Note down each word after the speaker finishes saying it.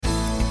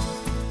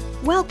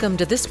Welcome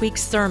to this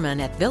week's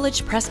sermon at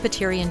Village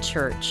Presbyterian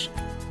Church.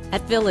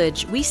 At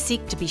Village, we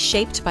seek to be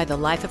shaped by the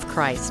life of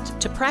Christ,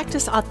 to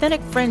practice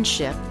authentic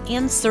friendship,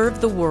 and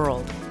serve the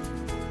world.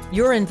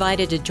 You're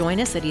invited to join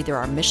us at either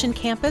our Mission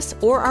Campus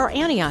or our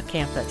Antioch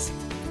campus.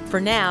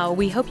 For now,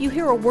 we hope you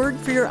hear a word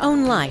for your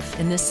own life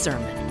in this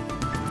sermon.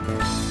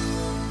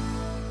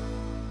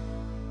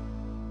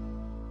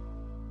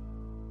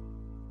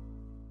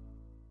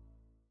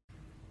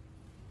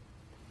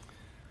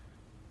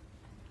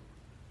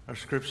 Our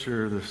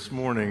scripture this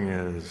morning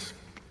is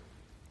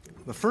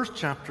the first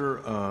chapter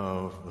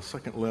of the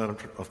second letter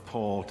of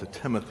Paul to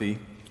Timothy.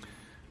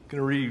 I'm going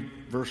to read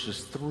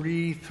verses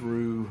 3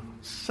 through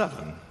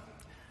 7.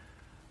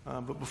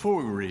 But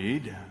before we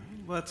read,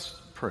 let's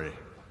pray.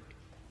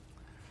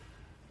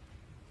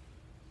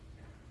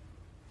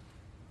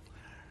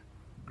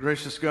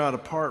 Gracious God,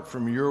 apart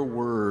from your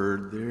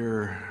word,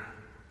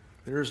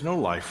 there is no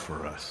life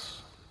for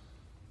us.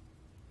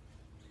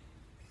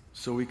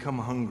 So we come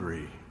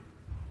hungry.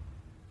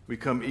 We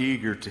come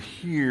eager to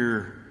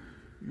hear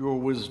your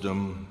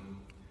wisdom.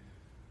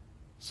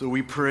 So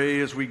we pray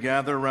as we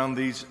gather around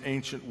these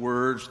ancient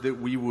words that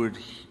we would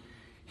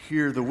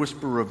hear the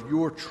whisper of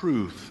your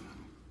truth.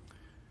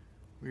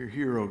 We are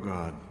here, O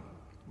God.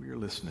 We are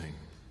listening.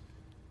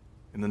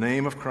 In the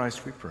name of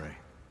Christ we pray.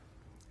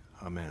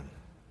 Amen.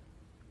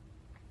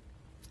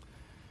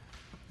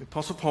 The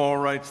Apostle Paul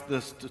writes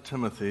this to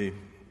Timothy.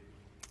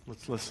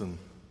 Let's listen.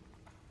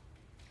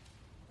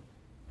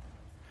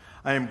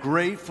 I am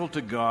grateful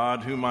to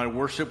God, whom I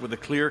worship with a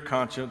clear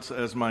conscience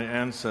as my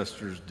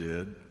ancestors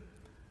did,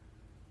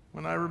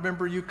 when I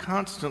remember you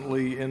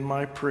constantly in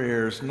my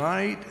prayers,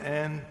 night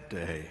and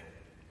day.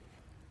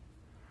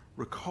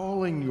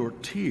 Recalling your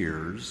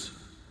tears,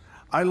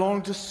 I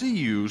long to see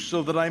you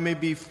so that I may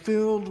be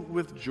filled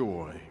with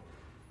joy.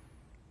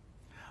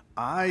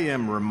 I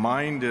am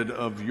reminded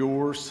of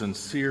your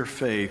sincere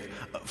faith,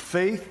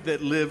 faith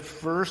that lived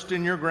first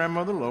in your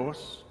grandmother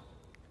Lois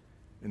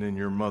and in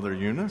your mother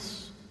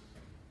Eunice,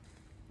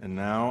 and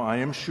now, I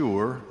am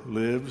sure,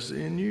 lives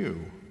in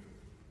you.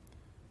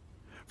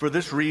 For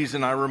this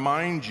reason, I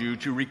remind you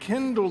to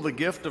rekindle the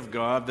gift of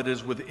God that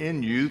is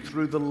within you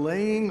through the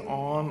laying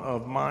on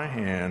of my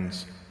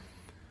hands.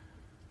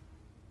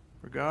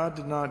 For God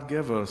did not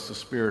give us a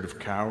spirit of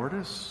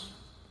cowardice,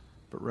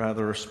 but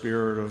rather a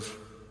spirit of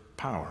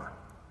power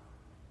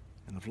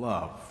and of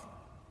love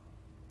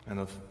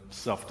and of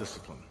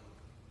self-discipline.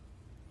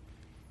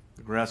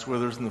 The grass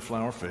withers and the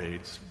flower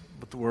fades,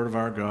 but the word of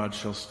our God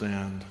shall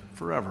stand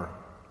forever.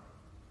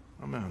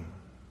 Amen.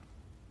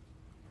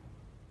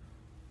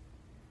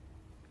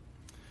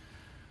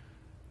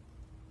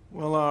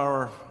 Well,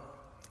 our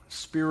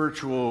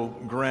spiritual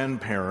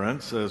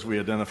grandparents, as we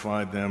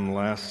identified them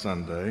last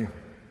Sunday,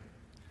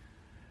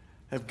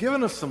 have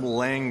given us some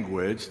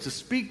language to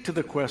speak to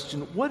the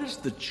question, what is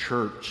the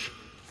church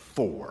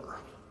for?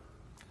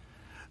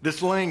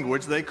 This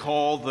language they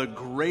call the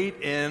great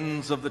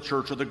ends of the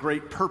church, or the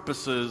great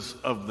purposes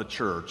of the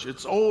church.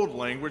 It's old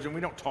language, and we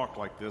don't talk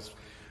like this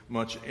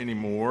much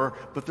anymore,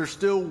 but there's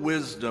still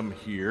wisdom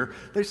here.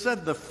 They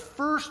said the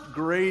first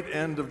great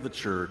end of the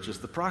church is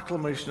the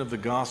proclamation of the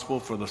gospel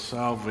for the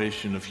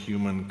salvation of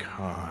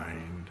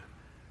humankind.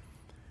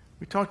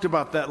 We talked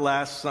about that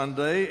last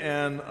Sunday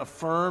and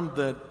affirmed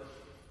that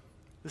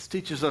this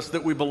teaches us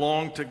that we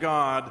belong to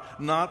God,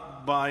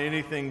 not by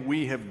anything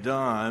we have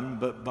done,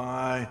 but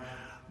by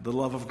the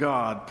love of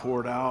God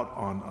poured out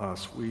on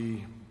us.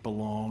 We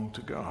belong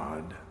to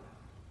God.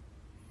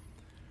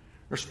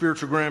 Our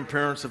spiritual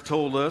grandparents have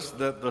told us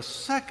that the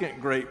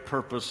second great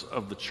purpose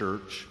of the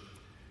church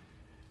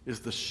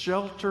is the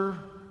shelter,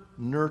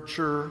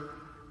 nurture,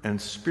 and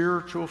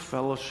spiritual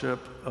fellowship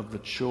of the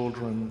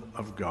children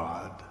of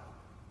God.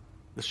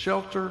 The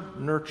shelter,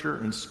 nurture,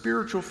 and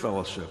spiritual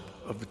fellowship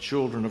of the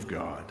children of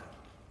God.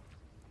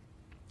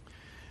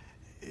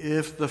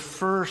 If the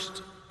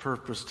first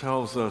purpose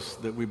tells us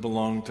that we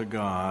belong to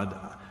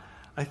God,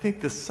 I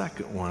think the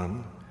second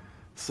one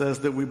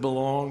says that we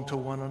belong to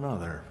one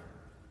another.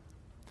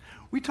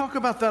 We talk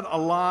about that a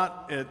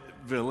lot at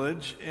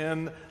Village,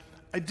 and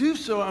I do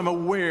so, I'm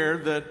aware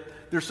that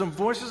there's some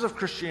voices of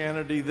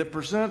Christianity that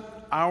present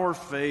our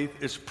faith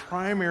as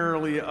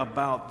primarily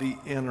about the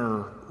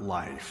inner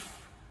life.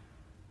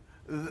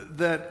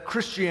 That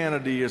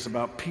Christianity is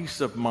about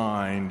peace of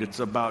mind, it's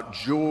about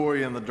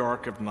joy in the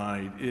dark of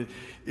night,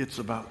 it's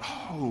about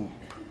hope.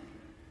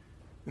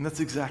 And that's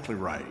exactly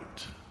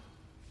right.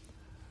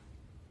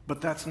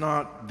 But that's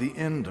not the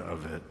end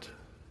of it.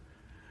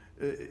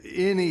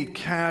 Any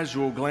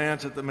casual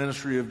glance at the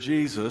ministry of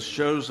Jesus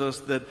shows us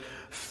that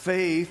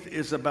faith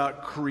is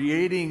about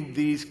creating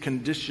these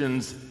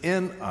conditions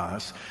in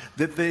us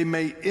that they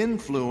may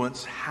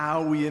influence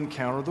how we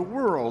encounter the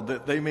world,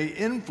 that they may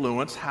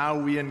influence how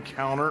we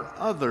encounter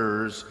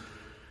others.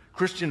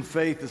 Christian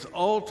faith is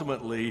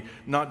ultimately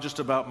not just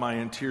about my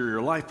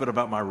interior life, but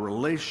about my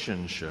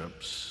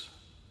relationships.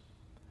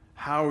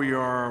 How we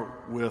are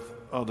with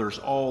others,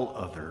 all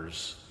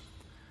others.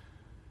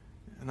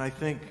 And I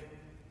think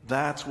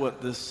that's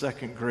what this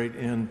second great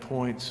end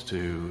points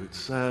to. It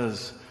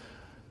says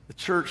The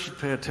church should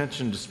pay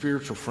attention to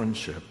spiritual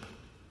friendship.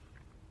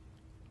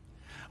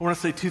 I want to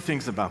say two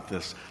things about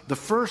this. The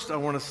first I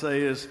want to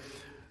say is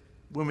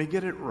when we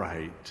get it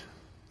right,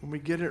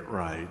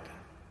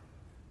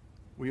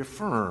 we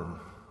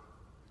affirm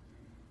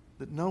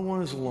that no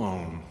one is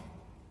alone.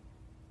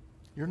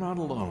 You're not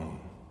alone.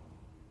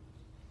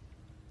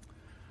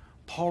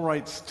 Paul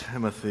writes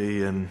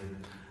Timothy, and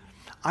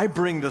I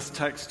bring this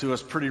text to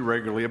us pretty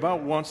regularly,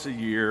 about once a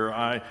year.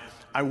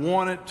 I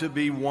want it to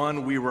be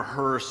one we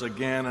rehearse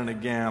again and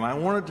again. I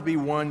want it to be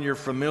one you're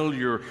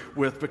familiar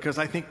with because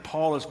I think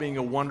Paul is being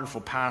a wonderful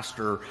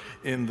pastor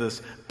in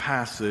this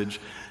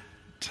passage.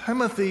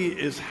 Timothy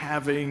is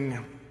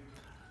having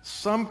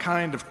some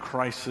kind of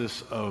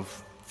crisis of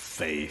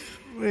faith.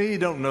 We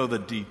don't know the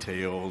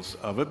details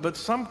of it, but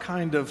some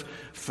kind of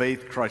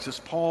faith crisis.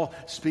 Paul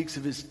speaks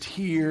of his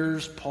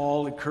tears.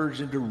 Paul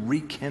encouraged him to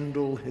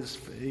rekindle his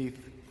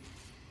faith.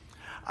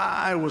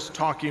 I was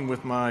talking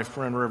with my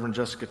friend Reverend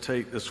Jessica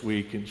Tate this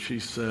week, and she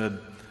said,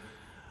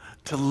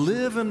 to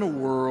live in the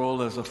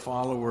world as a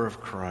follower of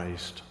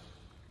Christ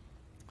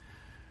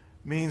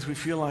means we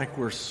feel like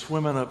we're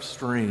swimming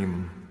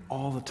upstream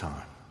all the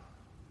time.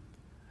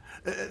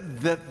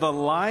 That the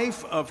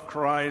life of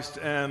Christ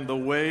and the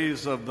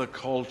ways of the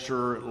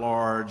culture at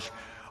large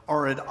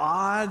are at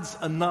odds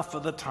enough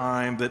of the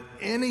time that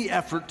any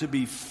effort to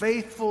be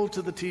faithful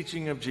to the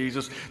teaching of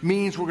Jesus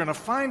means we're going to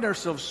find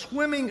ourselves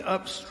swimming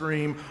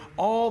upstream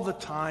all the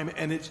time,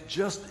 and it's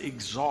just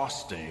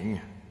exhausting.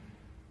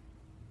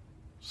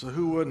 So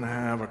who wouldn't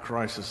have a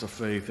crisis of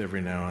faith every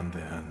now and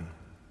then?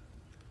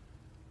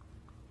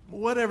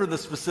 Whatever the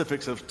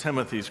specifics of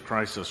Timothy's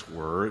crisis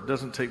were, it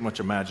doesn't take much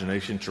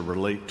imagination to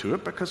relate to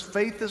it because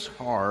faith is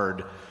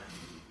hard.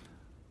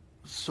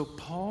 So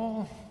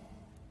Paul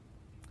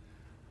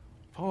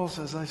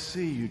says, I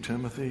see you,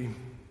 Timothy.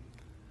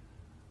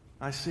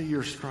 I see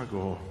your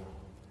struggle.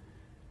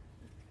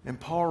 And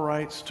Paul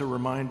writes to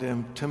remind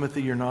him,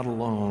 Timothy, you're not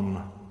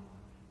alone.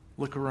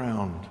 Look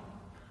around.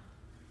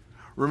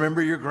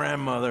 Remember your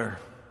grandmother.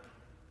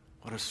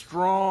 What a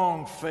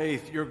strong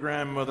faith your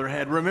grandmother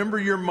had. Remember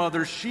your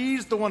mother.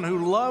 She's the one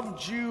who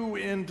loved you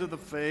into the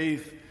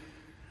faith.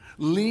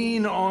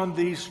 Lean on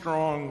these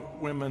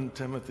strong women,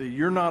 Timothy.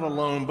 You're not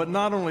alone, but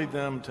not only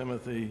them,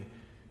 Timothy.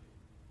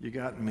 You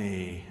got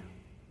me.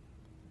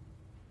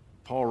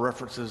 Paul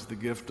references the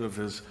gift of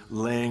his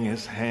laying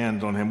his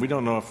hand on him. We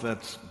don't know if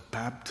that's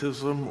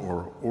baptism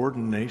or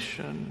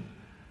ordination.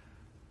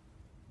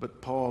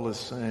 But Paul is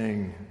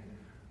saying,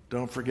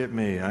 don't forget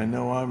me. I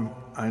know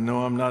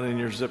I'm not in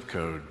your zip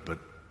code, but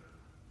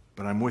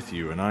I'm with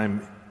you and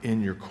I'm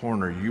in your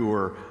corner. You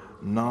are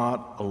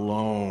not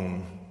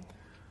alone.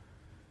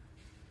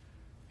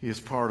 He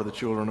is part of the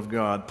children of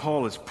God.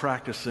 Paul is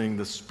practicing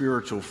the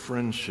spiritual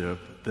friendship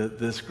that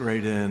this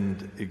great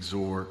end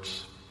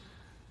exhorts.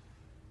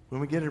 When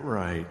we get it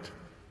right,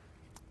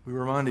 we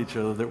remind each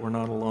other that we're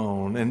not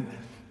alone. And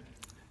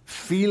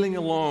feeling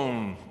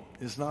alone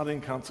is not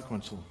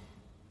inconsequential.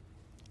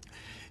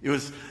 It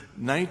was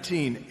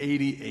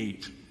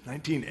 1988.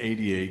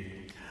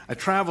 I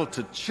traveled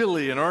to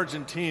Chile and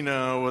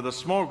Argentina with a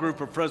small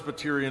group of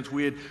Presbyterians.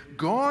 We had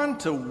gone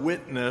to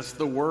witness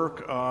the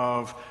work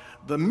of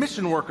the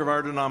mission work of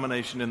our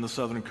denomination in the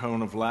southern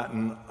cone of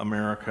Latin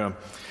America.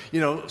 You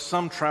know,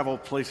 some travel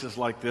places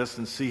like this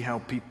and see how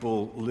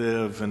people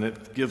live, and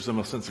it gives them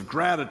a sense of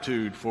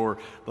gratitude for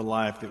the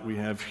life that we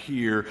have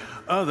here.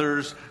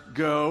 Others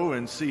go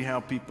and see how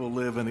people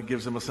live, and it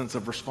gives them a sense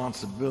of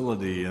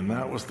responsibility, and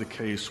that was the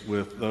case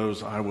with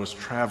those I was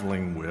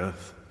traveling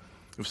with.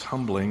 It was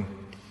humbling.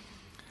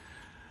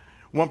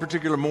 One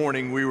particular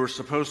morning, we were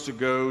supposed to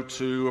go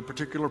to a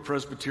particular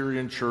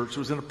Presbyterian church. It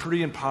was in a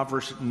pretty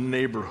impoverished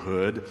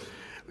neighborhood.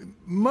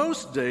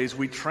 Most days,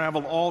 we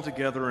traveled all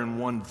together in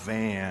one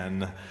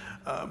van,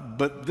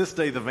 but this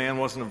day the van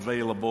wasn't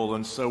available,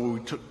 and so we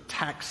took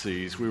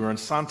taxis. We were in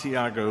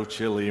Santiago,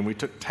 Chile, and we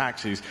took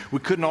taxis. We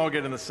couldn't all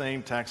get in the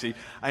same taxi.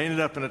 I ended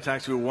up in a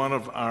taxi with one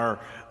of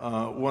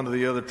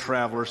the other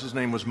travelers. His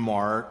name was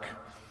Mark.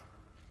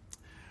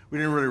 We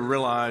didn't really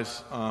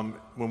realize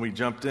when we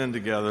jumped in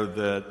together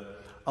that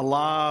a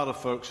lot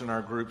of folks in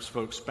our group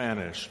spoke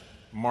Spanish.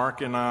 Mark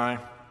and I,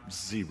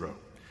 zero.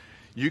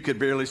 You could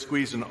barely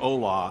squeeze an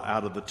hola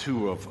out of the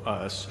two of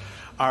us.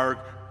 Our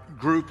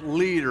group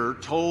leader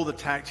told the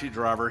taxi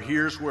driver,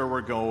 here's where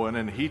we're going,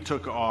 and he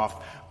took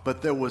off.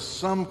 But there was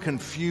some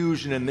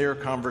confusion in their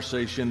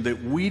conversation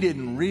that we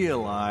didn't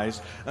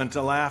realize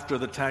until after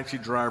the taxi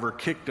driver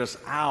kicked us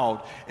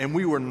out, and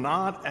we were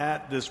not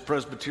at this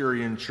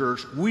Presbyterian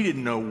church. We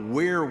didn't know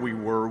where we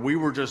were. We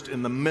were just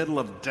in the middle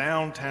of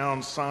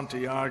downtown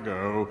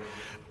Santiago,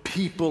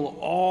 people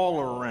all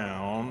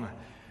around.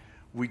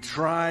 We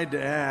tried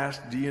to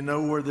ask, do you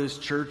know where this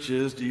church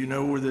is? Do you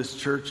know where this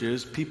church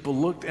is? People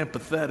looked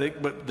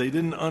empathetic, but they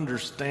didn't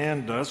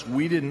understand us.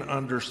 We didn't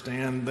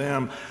understand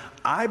them.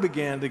 I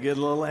began to get a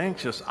little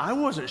anxious. I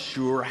wasn't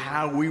sure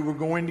how we were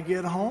going to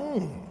get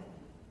home.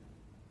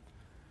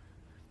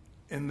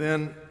 And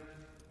then,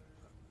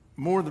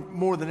 more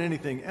than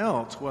anything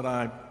else, what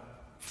I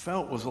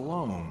felt was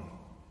alone.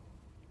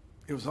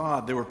 It was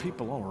odd. There were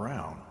people all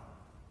around,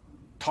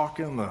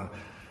 talking the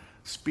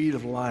speed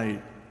of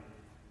light,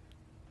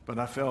 but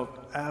I felt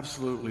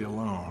absolutely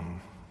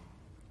alone.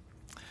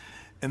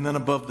 And then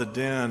above the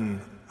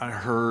din, I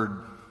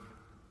heard,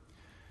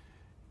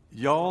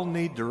 "Y'all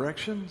need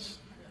directions?"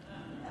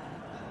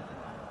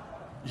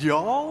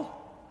 Y'all?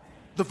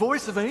 The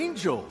voice of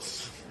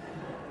angels.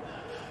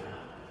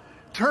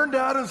 Turned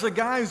out as a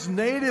guy's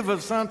native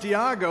of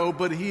Santiago,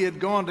 but he had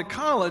gone to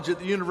college at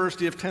the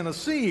University of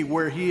Tennessee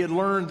where he had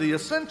learned the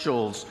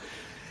essentials.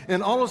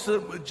 And all of a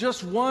sudden, with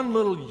just one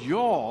little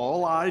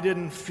y'all, I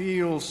didn't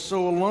feel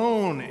so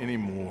alone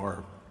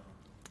anymore.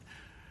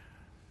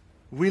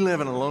 We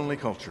live in a lonely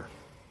culture.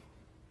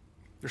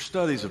 There's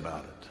studies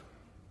about it.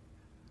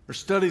 There's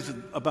studies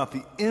about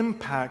the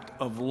impact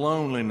of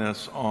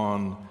loneliness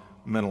on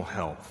mental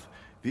health,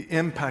 the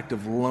impact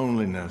of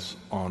loneliness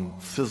on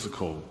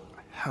physical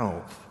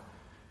health.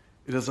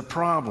 It is a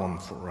problem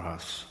for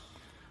us.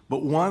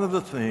 But one of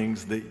the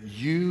things that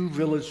you,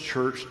 Village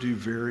Church, do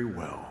very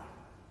well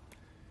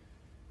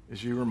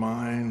is you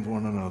remind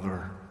one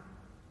another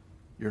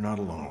you're not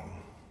alone.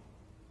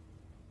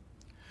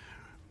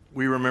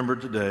 We remember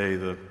today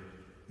the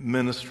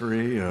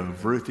ministry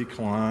of Ruthie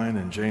Klein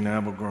and Jane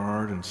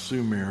Abelgard and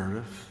Sue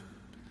Meredith.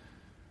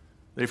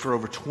 They, for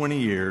over 20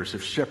 years,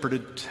 have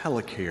shepherded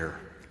telecare.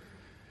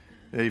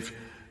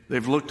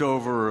 They've looked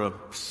over a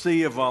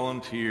sea of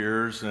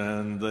volunteers,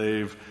 and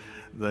they've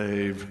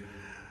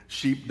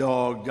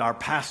sheepdogged our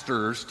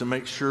pastors to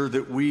make sure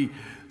that we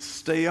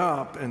stay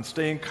up and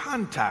stay in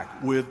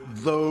contact with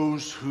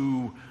those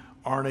who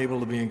aren't able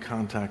to be in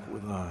contact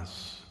with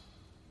us.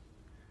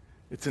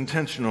 It's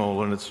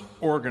intentional, and it's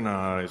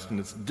organized, and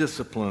it's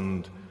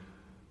disciplined,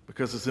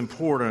 because it's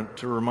important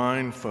to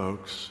remind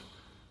folks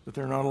that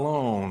they're not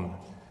alone.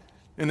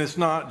 And it's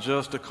not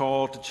just a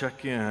call to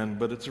check in,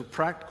 but it's a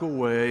practical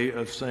way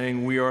of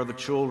saying we are the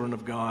children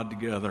of God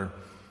together.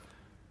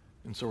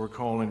 And so we're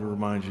calling to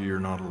remind you you're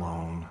not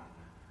alone.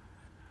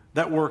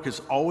 That work has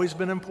always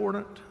been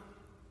important,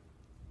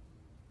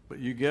 but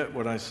you get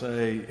what I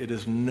say, it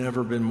has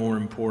never been more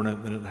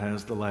important than it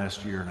has the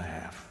last year and a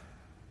half.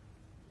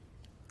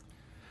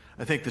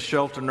 I think the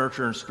shelter,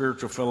 nurture, and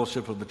spiritual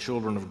fellowship of the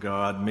children of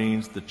God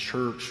means the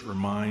church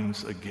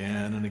reminds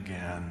again and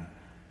again,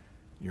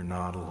 you're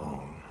not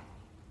alone.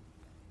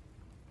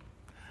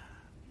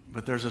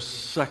 But there's a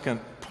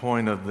second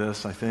point of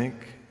this, I think,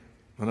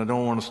 that I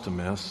don't want us to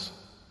miss.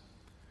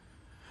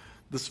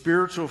 The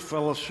spiritual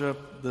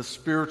fellowship, the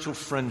spiritual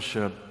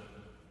friendship,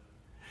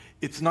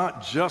 it's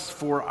not just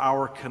for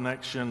our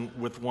connection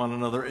with one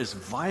another, as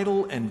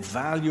vital and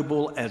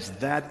valuable as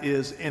that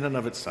is in and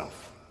of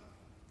itself.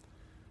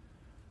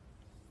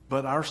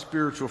 But our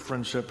spiritual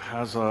friendship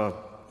has a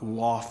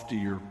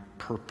loftier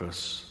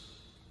purpose.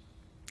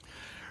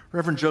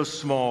 Reverend Joe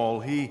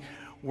Small, he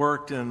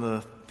worked in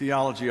the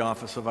theology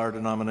office of our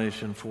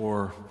denomination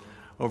for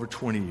over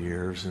 20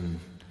 years, and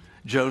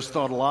Joe's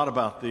thought a lot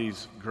about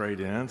these great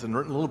ends and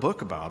written a little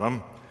book about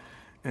them.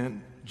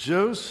 And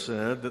Joe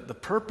said that the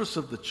purpose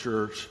of the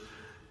church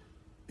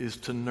is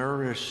to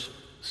nourish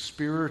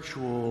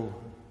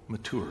spiritual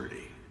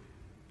maturity.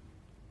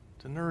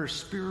 To nourish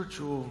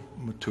spiritual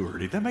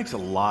maturity. That makes a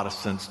lot of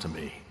sense to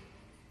me.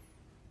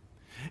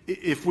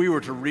 If we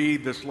were to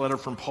read this letter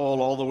from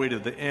Paul all the way to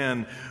the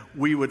end,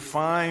 we would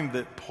find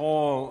that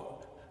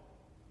Paul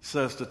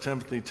says to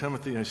Timothy,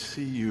 "Timothy, I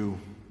see you.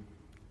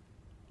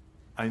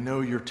 I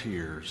know your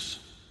tears,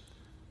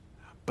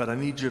 but I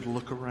need you to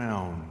look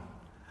around.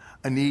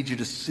 I need you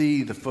to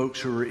see the folks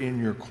who are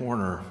in your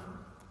corner.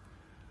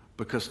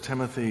 Because,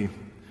 Timothy,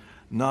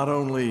 not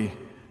only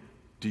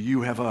do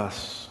you have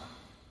us,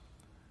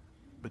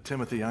 but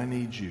Timothy, I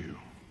need you."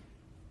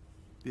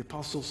 The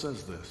apostle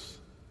says this.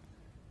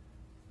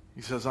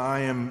 He says,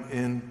 "I am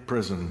in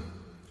prison,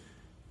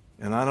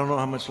 and I don't know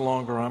how much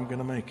longer I'm going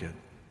to make it.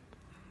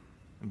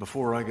 And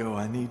before I go,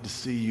 I need to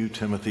see you,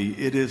 Timothy."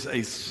 It is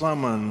a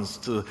summons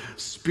to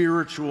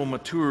spiritual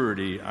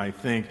maturity, I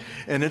think.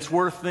 And it's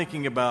worth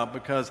thinking about,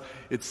 because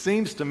it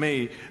seems to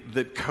me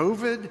that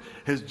COVID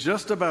has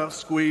just about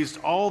squeezed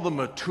all the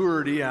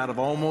maturity out of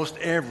almost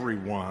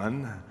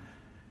everyone.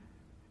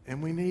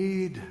 And we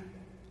need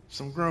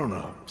some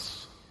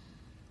grown-ups.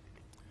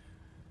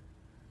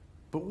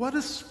 But what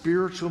does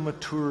spiritual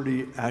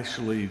maturity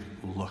actually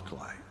look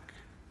like?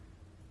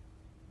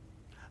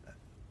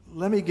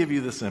 Let me give you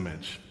this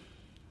image.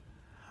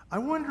 I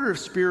wonder if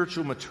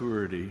spiritual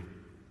maturity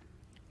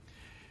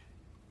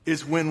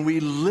is when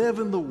we live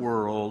in the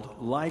world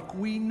like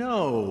we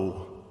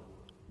know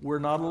we're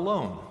not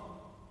alone.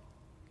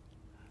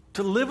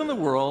 To live in the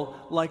world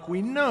like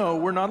we know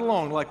we're not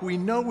alone, like we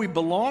know we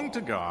belong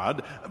to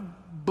God,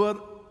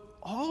 but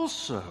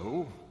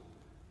also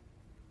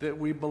that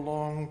we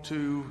belong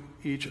to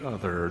each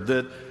other,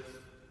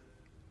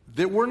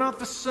 that we're not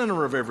the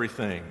center of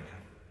everything.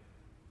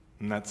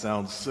 And that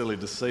sounds silly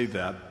to say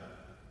that,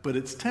 but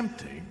it's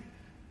tempting.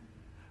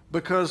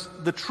 Because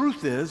the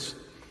truth is,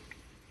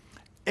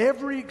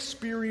 every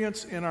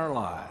experience in our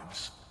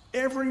lives,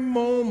 every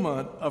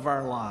moment of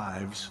our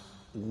lives,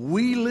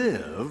 we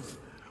live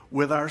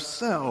with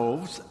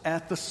ourselves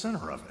at the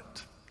center of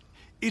it.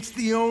 It's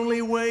the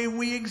only way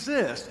we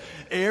exist.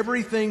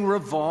 Everything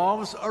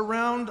revolves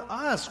around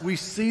us. We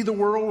see the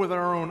world with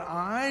our own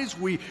eyes.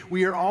 We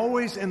are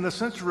always in the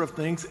center of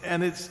things,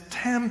 and it's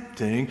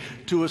tempting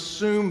to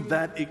assume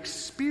that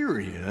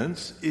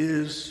experience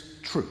is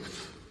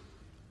truth.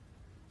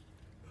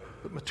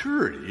 But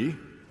maturity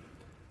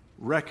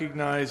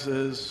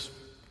recognizes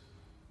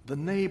the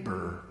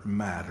neighbor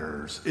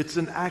matters. It's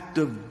an act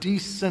of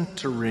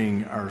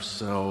decentering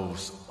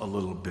ourselves a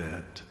little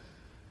bit,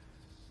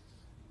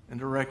 and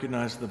to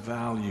recognize the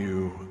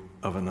value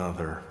of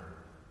another.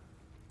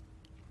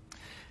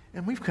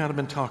 And we've kind of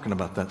been talking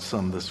about that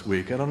some this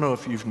week. I don't know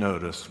if you've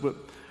noticed.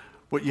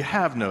 What you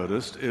have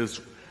noticed is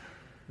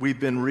we've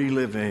been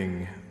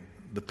reliving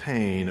the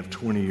pain of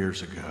 20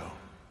 years ago.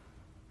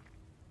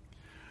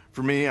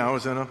 For me, I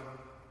was in a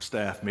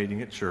staff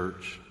meeting at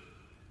church,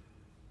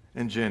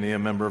 and Jenny, a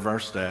member of our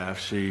staff,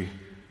 she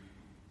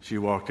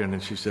walked in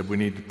and she said, "We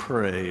need to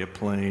pray. A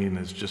plane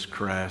has just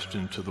crashed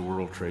into the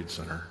World Trade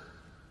Center."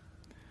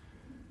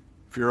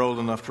 If you're old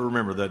enough to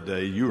remember that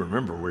day, you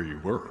remember where you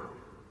were.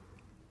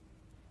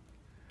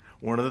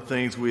 One of the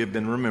things we have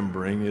been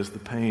remembering is the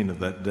pain of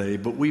that day,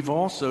 but we've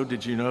also,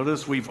 did you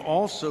notice, we've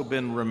also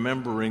been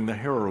remembering the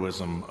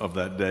heroism of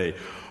that day.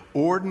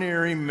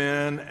 Ordinary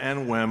men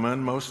and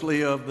women,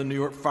 mostly of the New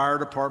York Fire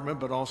Department,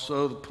 but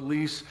also the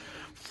police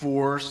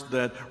force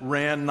that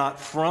ran not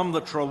from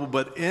the trouble,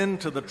 but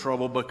into the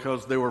trouble,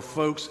 because there were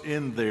folks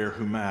in there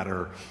who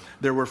matter.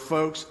 There were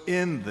folks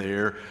in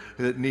there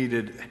that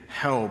needed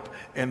help,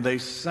 and they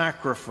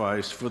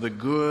sacrificed for the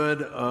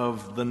good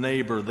of the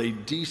neighbor. They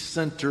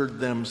decentered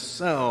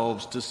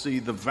themselves to see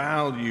the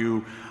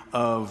value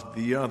of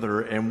the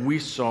other, and we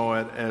saw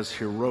it as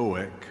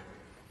heroic,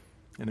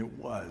 and it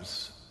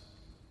was.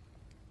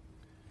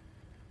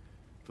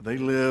 For they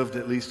lived,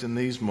 at least in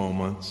these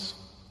moments,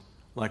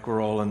 like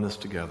we're all in this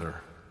together.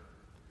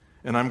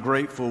 And I'm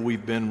grateful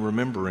we've been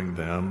remembering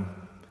them,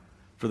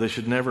 for they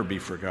should never be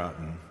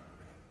forgotten.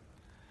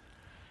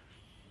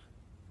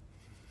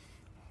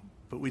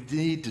 But we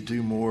need to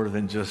do more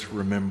than just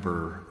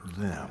remember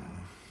them.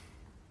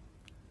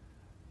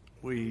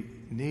 We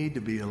need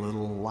to be a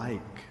little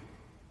like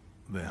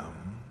them.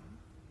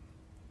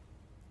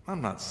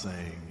 I'm not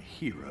saying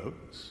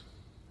heroes,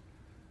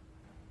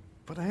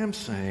 but I am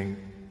saying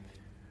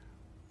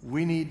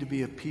we need to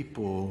be a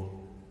people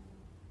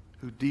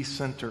who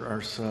decenter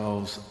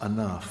ourselves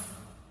enough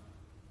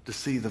to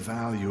see the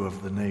value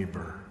of the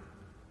neighbor,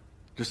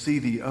 to see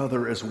the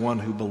other as one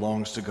who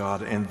belongs to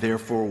God, and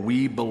therefore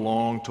we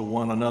belong to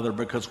one another.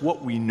 Because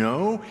what we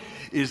know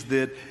is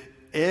that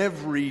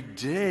every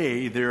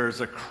day there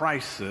is a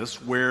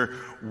crisis where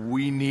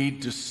we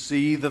need to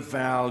see the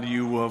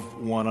value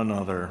of one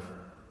another.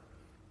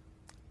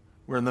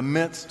 We're in the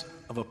midst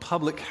of a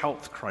public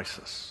health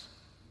crisis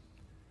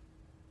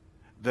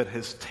that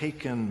has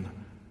taken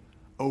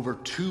over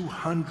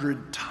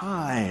 200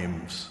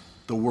 times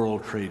the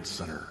World Trade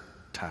Center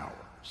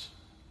towers.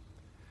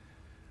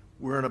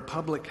 We're in a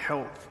public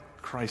health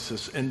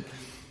crisis, and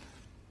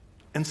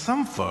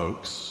some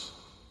folks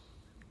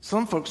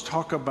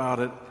talk about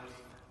it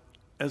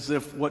as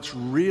if what's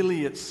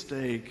really at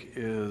stake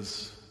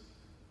is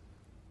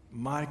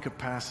my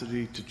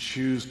capacity to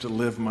choose to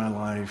live my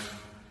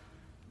life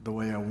the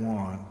way I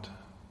want,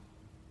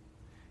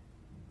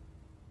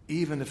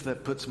 even if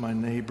that puts my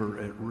neighbor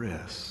at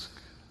risk.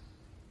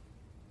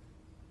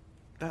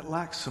 That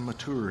lacks some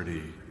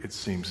maturity, it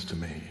seems to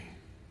me.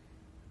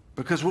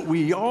 Because what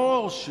we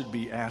all should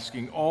be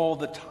asking all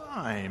the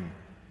time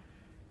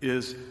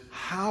is,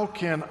 how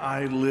can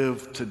I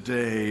live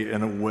today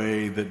in a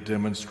way that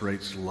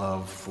demonstrates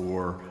love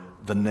for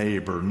the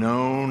neighbor,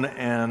 known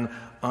and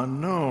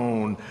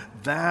unknown?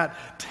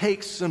 That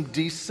takes some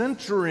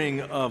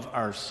decentering of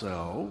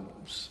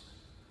ourselves,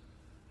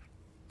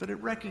 but it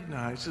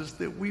recognizes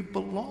that we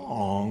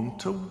belong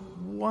to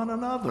one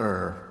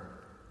another.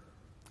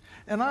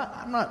 And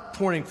I'm not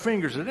pointing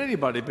fingers at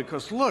anybody,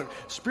 because, look,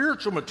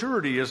 spiritual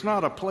maturity is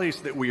not a place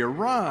that we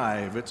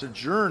arrive. It's a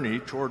journey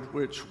toward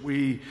which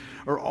we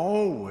are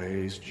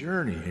always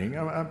journeying.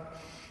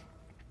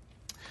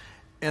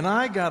 And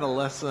I got a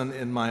lesson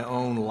in my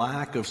own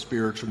lack of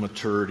spiritual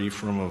maturity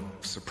from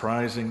a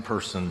surprising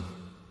person.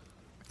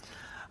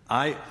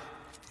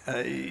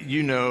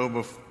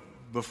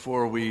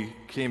 Before we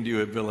came to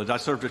you at Village, I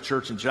served a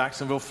church in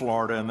Jacksonville,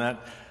 Florida, and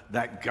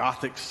that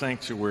Gothic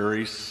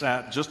sanctuary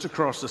sat just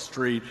across the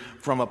street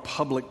from a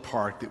public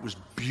park that was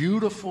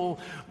beautiful,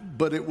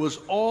 but it was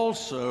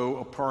also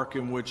a park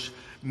in which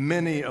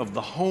many of the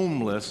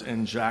homeless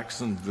in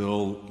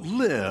Jacksonville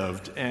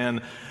lived.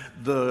 And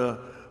the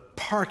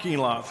parking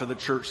lot for the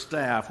church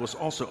staff was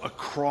also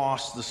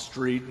across the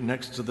street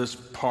next to this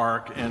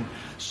park. And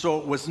so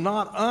it was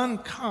not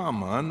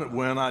uncommon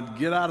when I'd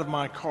get out of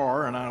my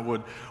car and I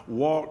would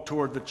walk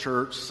toward the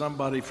church,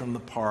 somebody from the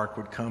park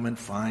would come and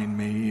find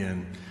me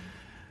and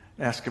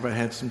ask if I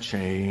had some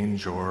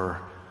change,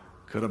 or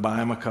could I buy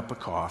him a cup of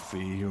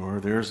coffee, or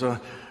there's a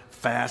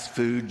fast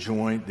food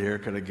joint there,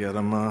 could I get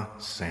him a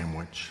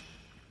sandwich?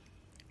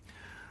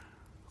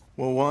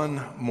 Well,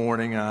 one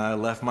morning I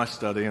left my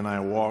study and I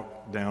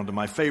walked down to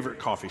my favorite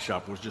coffee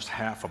shop. It was just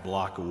half a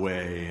block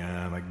away,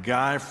 and a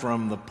guy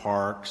from the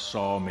park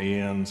saw me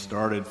and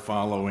started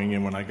following.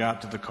 And when I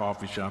got to the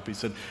coffee shop, he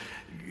said,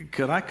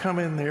 "Could I come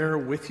in there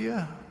with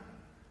you?"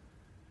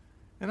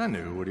 And I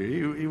knew what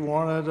he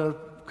wanted, a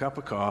cup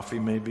of coffee,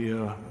 maybe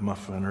a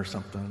muffin or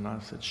something. And I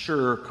said,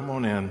 "Sure, come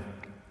on in."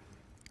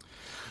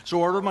 So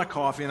I ordered my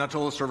coffee, and I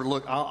told the server,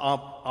 "Look,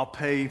 I'll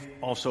pay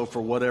also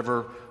for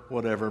whatever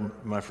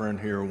my friend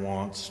here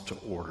wants to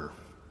order."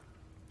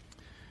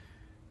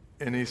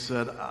 And he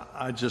said,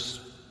 I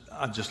just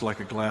like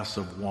a glass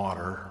of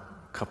water,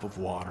 a cup of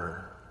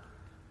water."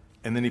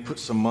 And then he put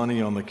some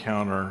money on the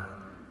counter,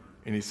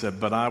 and he said,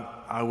 "But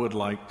I would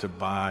like to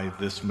buy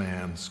this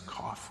man's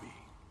coffee."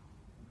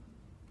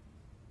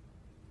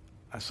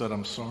 I said,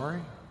 "I'm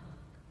sorry?"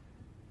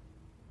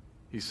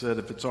 He said,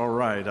 "If it's all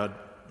right, I'd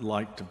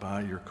like to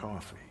buy your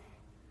coffee."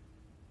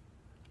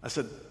 I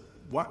said,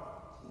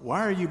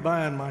 Why are you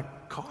buying my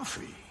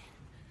coffee?"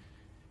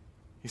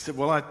 He said,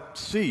 "Well, I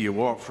see you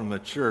walk from the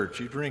church.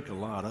 You drink a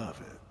lot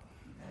of it."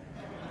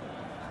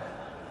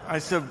 I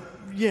said,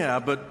 "Yeah,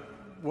 but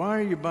why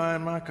are you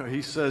buying my coffee?"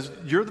 He says,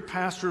 "You're the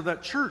pastor of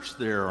that church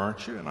there,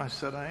 aren't you?" And I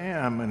said, "I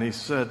am." And he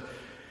said,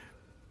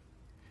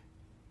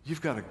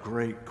 "You've got a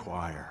great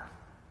choir."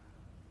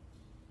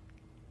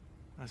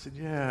 I said,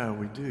 "Yeah,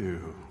 we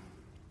do."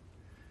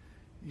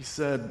 He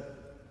said,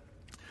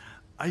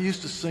 "I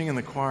used to sing in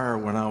the choir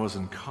when I was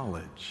in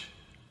college."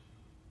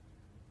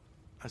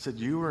 I said,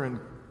 You were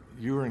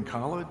in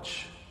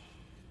college?"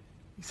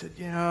 He said,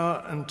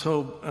 "Yeah,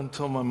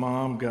 until my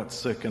mom got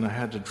sick and I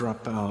had to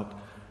drop out.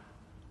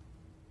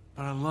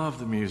 But I love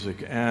the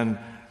music. And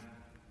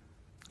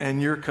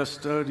your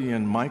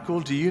custodian,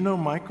 Michael, do you know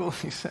Michael?"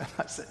 He said.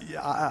 I said,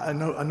 "Yeah, I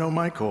know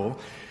Michael."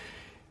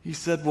 He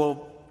said,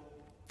 "Well,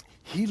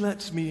 he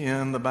lets me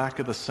in the back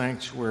of the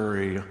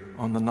sanctuary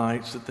on the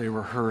nights that they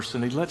rehearse,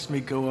 and he lets me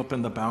go up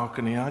in the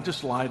balcony. I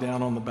just lie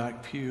down on the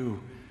back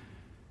pew.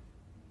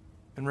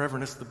 And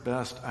Reverend, it's the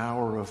best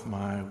hour of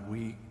my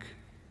week.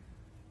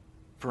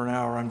 For an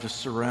hour, I'm just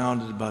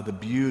surrounded by the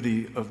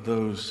beauty of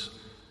those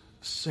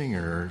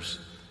singers.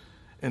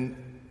 And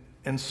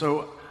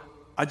so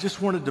I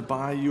just wanted to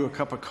buy you a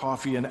cup of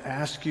coffee and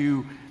ask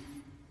you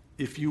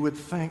if you would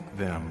thank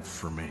them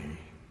for me.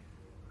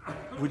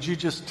 Would you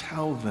just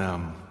tell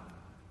them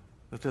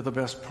that they're the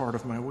best part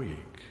of my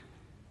week?"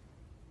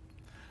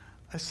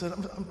 I said,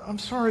 I'm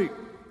sorry,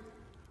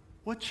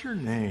 what's your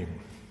name?"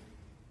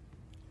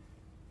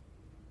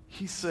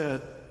 He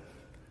said,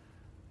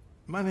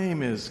 "My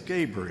name is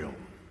Gabriel."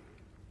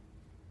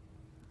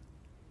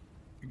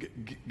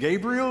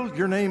 "Gabriel?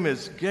 Your name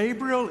is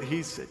Gabriel?"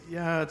 He said,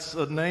 "Yeah, it's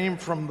a name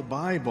from the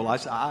Bible." I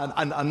said,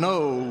 I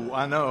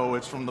know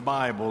it's from the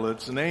Bible.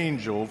 It's an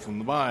angel from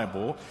the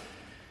Bible."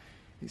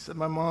 He said,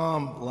 "My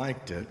mom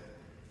liked it."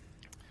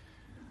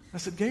 I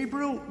said,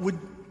 "Gabriel,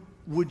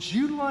 would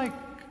you like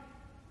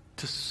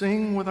to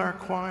sing with our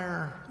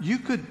choir? You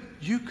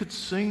could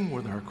sing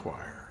with our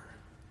choir."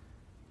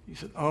 He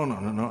said, "Oh,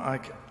 no,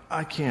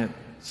 I can't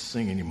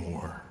sing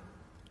anymore.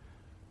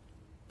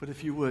 But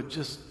if you would,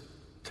 just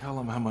tell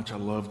them how much I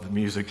love the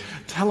music.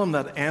 Tell them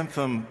that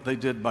anthem they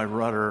did by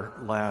Rudder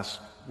last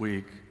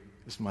week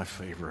is my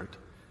favorite.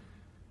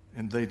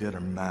 And they did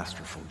a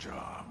masterful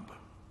job."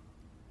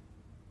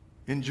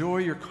 "Enjoy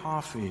your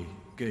coffee,"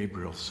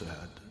 Gabriel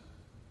said,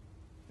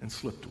 and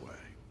slipped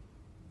away.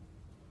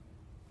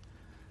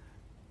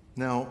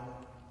 Now,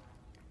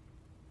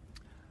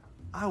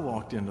 I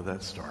walked into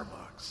that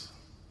Starbucks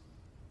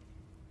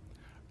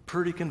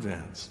pretty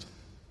convinced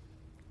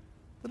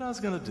that I was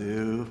going to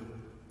do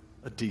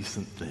a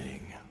decent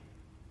thing.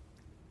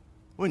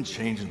 Wasn't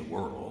changing the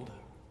world.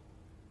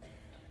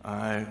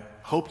 I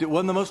hoped it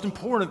wasn't the most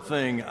important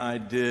thing I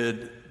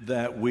did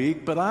that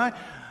week, but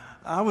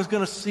I was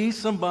going to see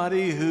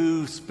somebody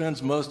who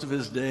spends most of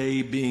his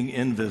day being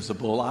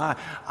invisible.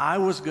 I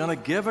was going to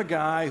give a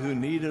guy who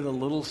needed a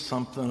little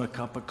something, a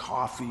cup of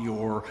coffee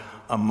or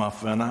a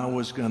muffin. I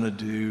was going to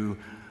do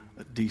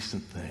a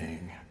decent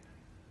thing.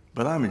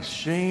 But I'm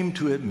ashamed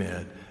to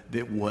admit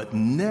that what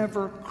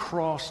never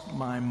crossed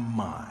my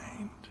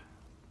mind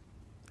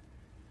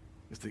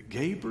is that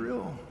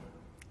Gabriel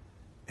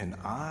and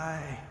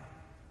I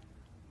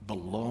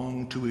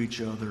belong to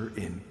each other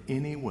in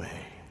any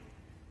way.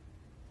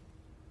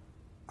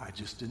 I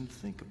just didn't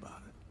think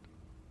about it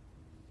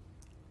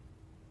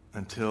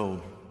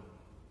until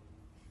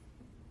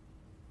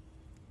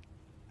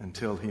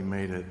he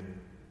made it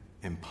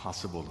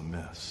impossible to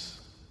miss.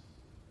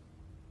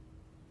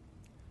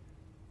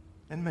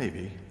 And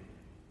maybe,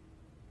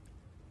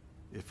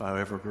 if I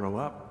ever grow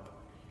up,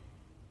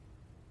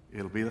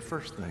 it'll be the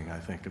first thing I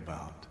think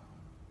about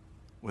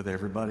with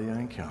everybody I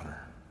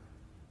encounter.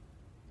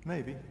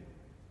 Maybe.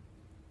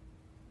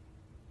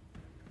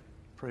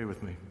 Pray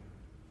with me.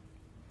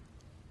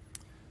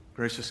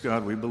 Gracious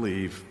God, we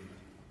believe.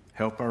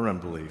 Help our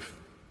unbelief.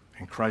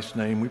 In Christ's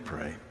name we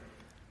pray.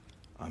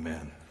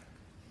 Amen.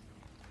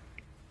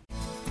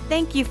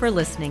 Thank you for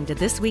listening to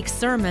this week's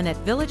sermon at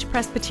Village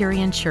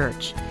Presbyterian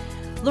Church.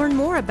 Learn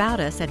more about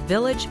us at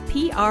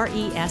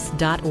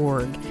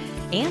villagepres.org.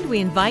 And we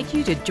invite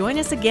you to join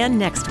us again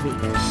next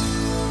week.